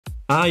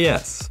Ah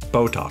yes,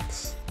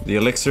 Botox, the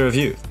elixir of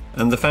youth,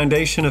 and the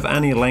foundation of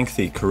any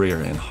lengthy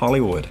career in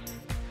Hollywood.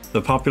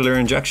 The popular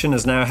injection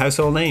is now a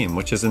household name,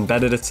 which has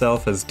embedded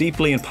itself as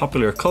deeply in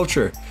popular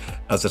culture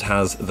as it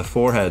has the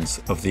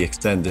foreheads of the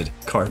extended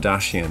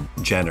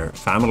Kardashian-Jenner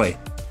family.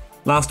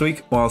 Last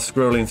week, while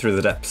scrolling through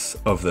the depths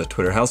of the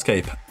Twitter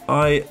hellscape,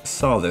 I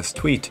saw this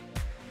tweet.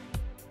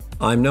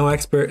 I'm no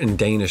expert in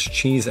Danish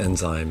cheese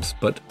enzymes,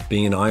 but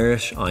being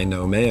Irish, I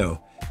know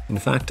Mayo. In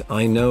fact,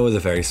 I know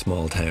the very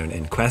small town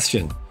in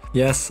question.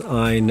 Yes,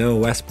 I know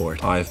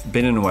Westport. I've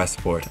been in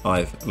Westport.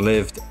 I've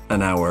lived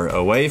an hour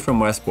away from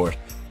Westport,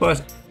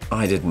 but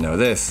I didn't know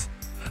this.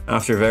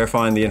 After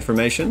verifying the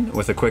information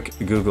with a quick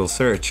Google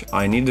search,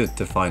 I needed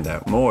to find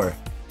out more.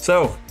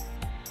 So,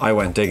 I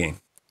went digging.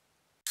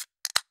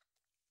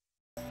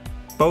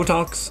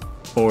 Botox,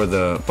 or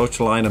the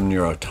botulinum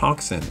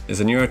neurotoxin,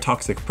 is a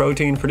neurotoxic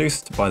protein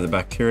produced by the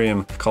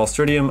bacterium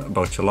Clostridium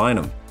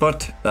botulinum,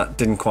 but that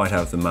didn't quite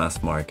have the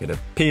mass market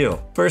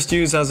appeal. First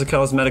used as a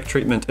cosmetic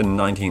treatment in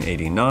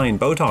 1989,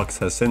 Botox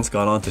has since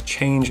gone on to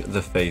change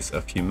the face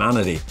of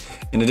humanity.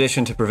 In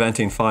addition to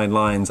preventing fine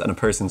lines and a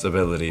person's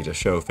ability to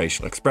show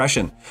facial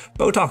expression,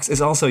 Botox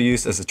is also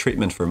used as a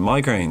treatment for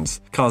migraines.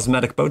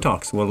 Cosmetic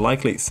Botox will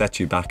likely set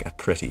you back a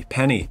pretty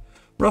penny.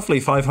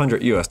 Roughly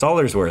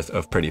 $500 worth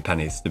of pretty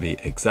pennies to be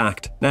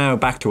exact. Now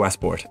back to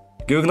Westport.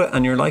 Google it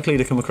and you're likely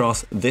to come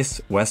across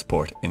this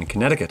Westport in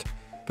Connecticut.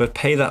 But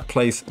pay that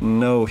place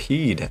no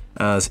heed,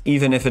 as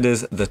even if it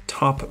is the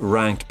top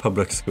ranked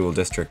public school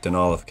district in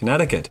all of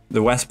Connecticut,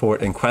 the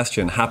Westport in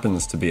question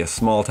happens to be a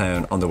small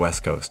town on the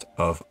west coast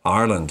of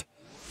Ireland.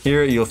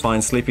 Here you'll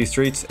find sleepy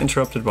streets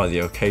interrupted by the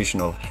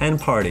occasional hen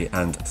party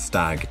and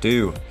stag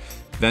do.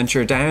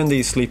 Venture down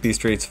these sleepy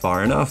streets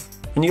far enough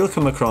and you'll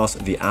come across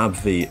the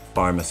Abbvie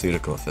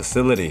pharmaceutical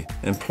facility,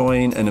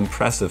 employing an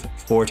impressive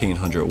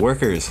 1,400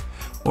 workers,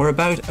 or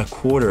about a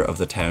quarter of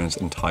the town's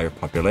entire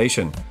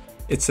population.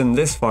 It's in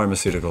this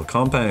pharmaceutical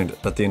compound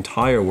that the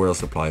entire world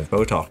supply of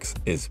Botox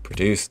is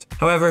produced.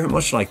 However,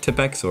 much like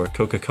Tipex or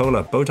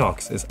Coca-Cola,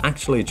 Botox is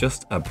actually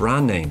just a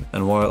brand name,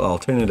 and while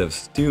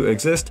alternatives do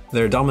exist,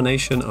 their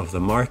domination of the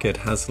market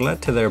has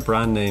led to their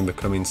brand name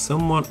becoming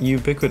somewhat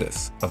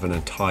ubiquitous of an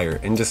entire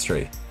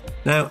industry.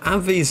 Now,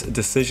 Abbvie's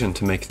decision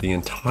to make the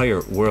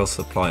entire world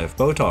supply of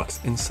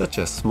Botox in such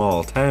a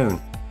small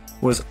town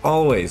was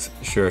always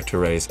sure to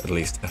raise at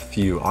least a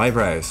few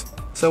eyebrows.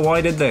 So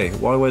why did they?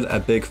 Why would a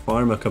big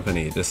pharma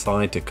company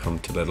decide to come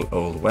to little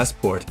old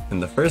Westport in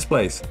the first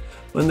place,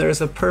 when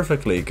there's a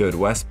perfectly good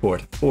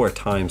Westport 4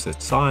 times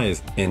its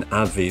size in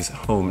Abbvie's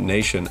home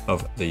nation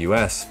of the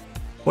US?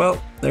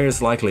 Well,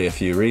 there's likely a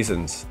few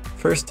reasons.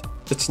 First,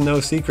 it's no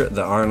secret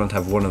that Ireland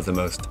have one of the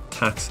most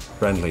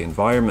tax-friendly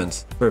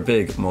environments for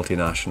big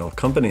multinational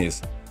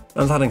companies,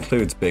 and that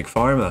includes Big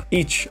Pharma.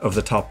 Each of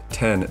the top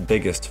 10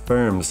 biggest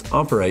firms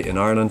operate in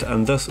Ireland,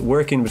 and thus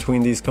working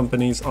between these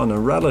companies on a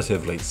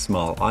relatively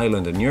small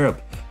island in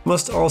Europe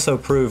must also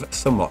prove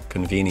somewhat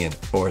convenient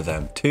for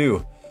them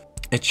too.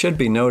 It should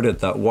be noted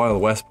that while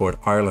Westport,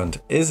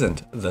 Ireland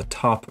isn't the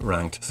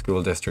top-ranked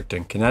school district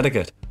in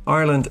Connecticut,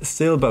 Ireland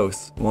still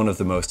boasts one of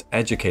the most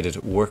educated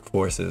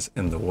workforces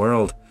in the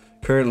world,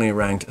 currently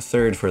ranked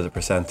 3rd for the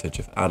percentage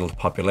of adult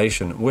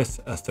population with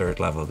a 3rd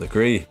level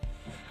degree.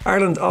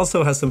 Ireland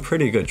also has some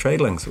pretty good trade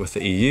links with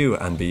the EU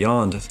and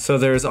beyond, so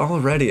there is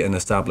already an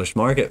established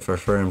market for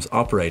firms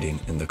operating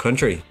in the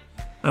country.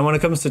 And when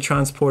it comes to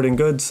transporting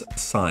goods,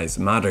 size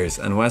matters,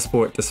 and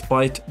Westport,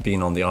 despite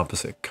being on the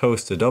opposite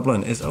coast to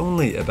Dublin, is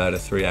only about a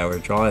 3-hour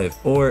drive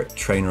or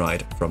train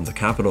ride from the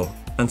capital.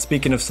 And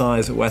speaking of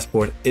size,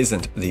 Westport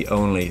isn't the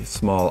only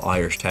small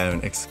Irish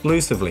town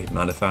exclusively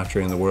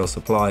manufacturing the world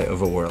supply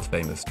of a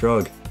world-famous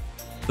drug.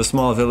 The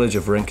small village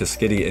of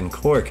Rinkaskiddy in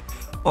Cork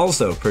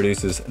also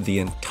produces the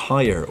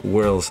entire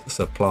world's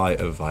supply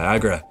of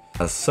Viagra.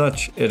 As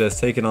such, it has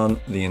taken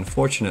on the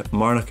unfortunate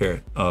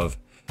moniker of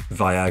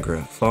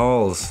Viagra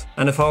Falls.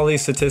 And if all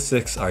these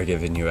statistics are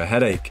giving you a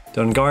headache,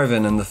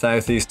 Dungarvan in the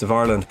southeast of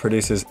Ireland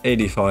produces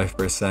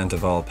 85%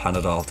 of all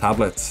Panadol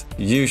tablets,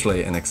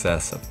 usually in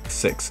excess of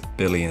 6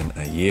 billion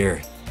a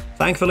year.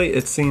 Thankfully,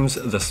 it seems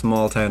the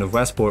small town of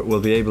Westport will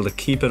be able to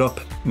keep it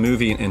up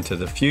moving into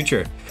the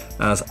future,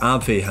 as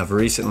Abbvie have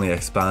recently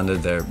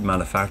expanded their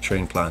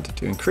manufacturing plant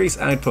to increase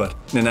output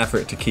in an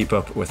effort to keep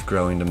up with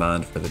growing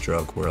demand for the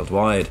drug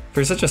worldwide.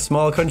 For such a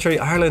small country,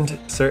 Ireland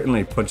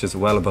certainly punches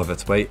well above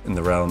its weight in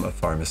the realm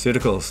of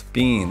pharmaceuticals,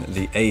 being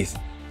the 8th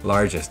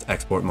largest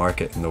export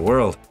market in the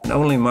world, and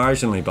only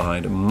marginally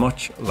behind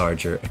much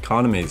larger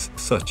economies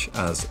such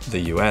as the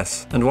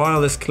US. And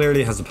while this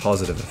clearly has a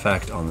positive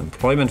effect on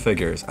employment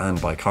figures and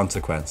by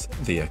consequence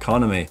the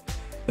economy,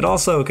 it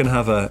also can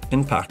have an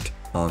impact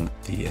on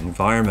the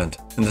environment.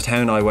 In the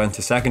town I went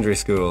to secondary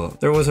school,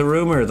 there was a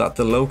rumour that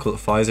the local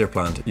Pfizer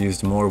plant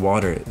used more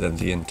water than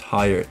the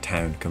entire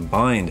town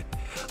combined.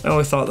 I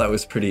always thought that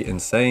was pretty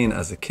insane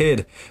as a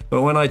kid,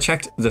 but when I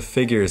checked the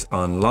figures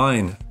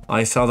online,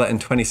 I saw that in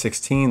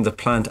 2016 the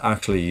plant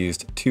actually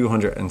used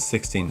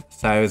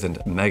 216,000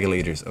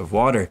 megalitres of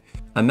water,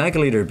 a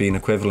megalitre being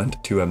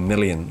equivalent to 1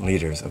 million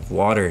litres of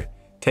water.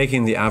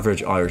 taking the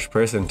average Irish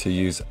person to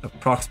use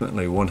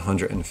approximately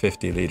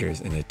 150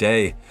 litres in a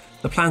day.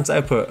 The plant's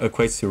output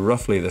equates to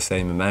roughly the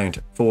same amount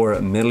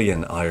 4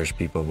 million Irish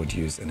people would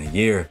use in a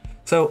year,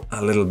 so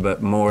a little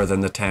bit more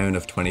than the town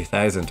of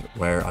 20,000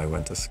 where I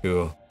went to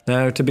school.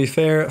 Now, to be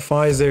fair,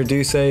 Pfizer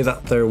do say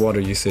that their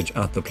water usage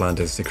at the plant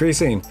is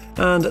decreasing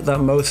and that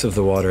most of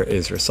the water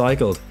is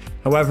recycled.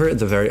 However,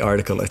 the very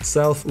article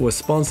itself was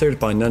sponsored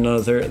by none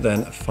other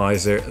than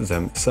Pfizer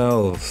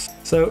themselves.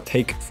 So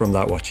take from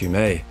that what you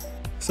may.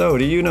 So,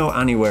 do you know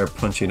anywhere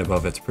punching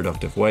above its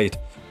productive weight?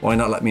 Why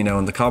not let me know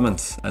in the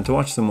comments? And to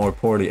watch some more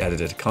poorly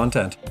edited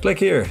content, click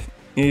here.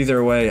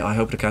 Either way, I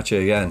hope to catch you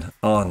again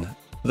on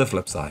the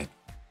flip side.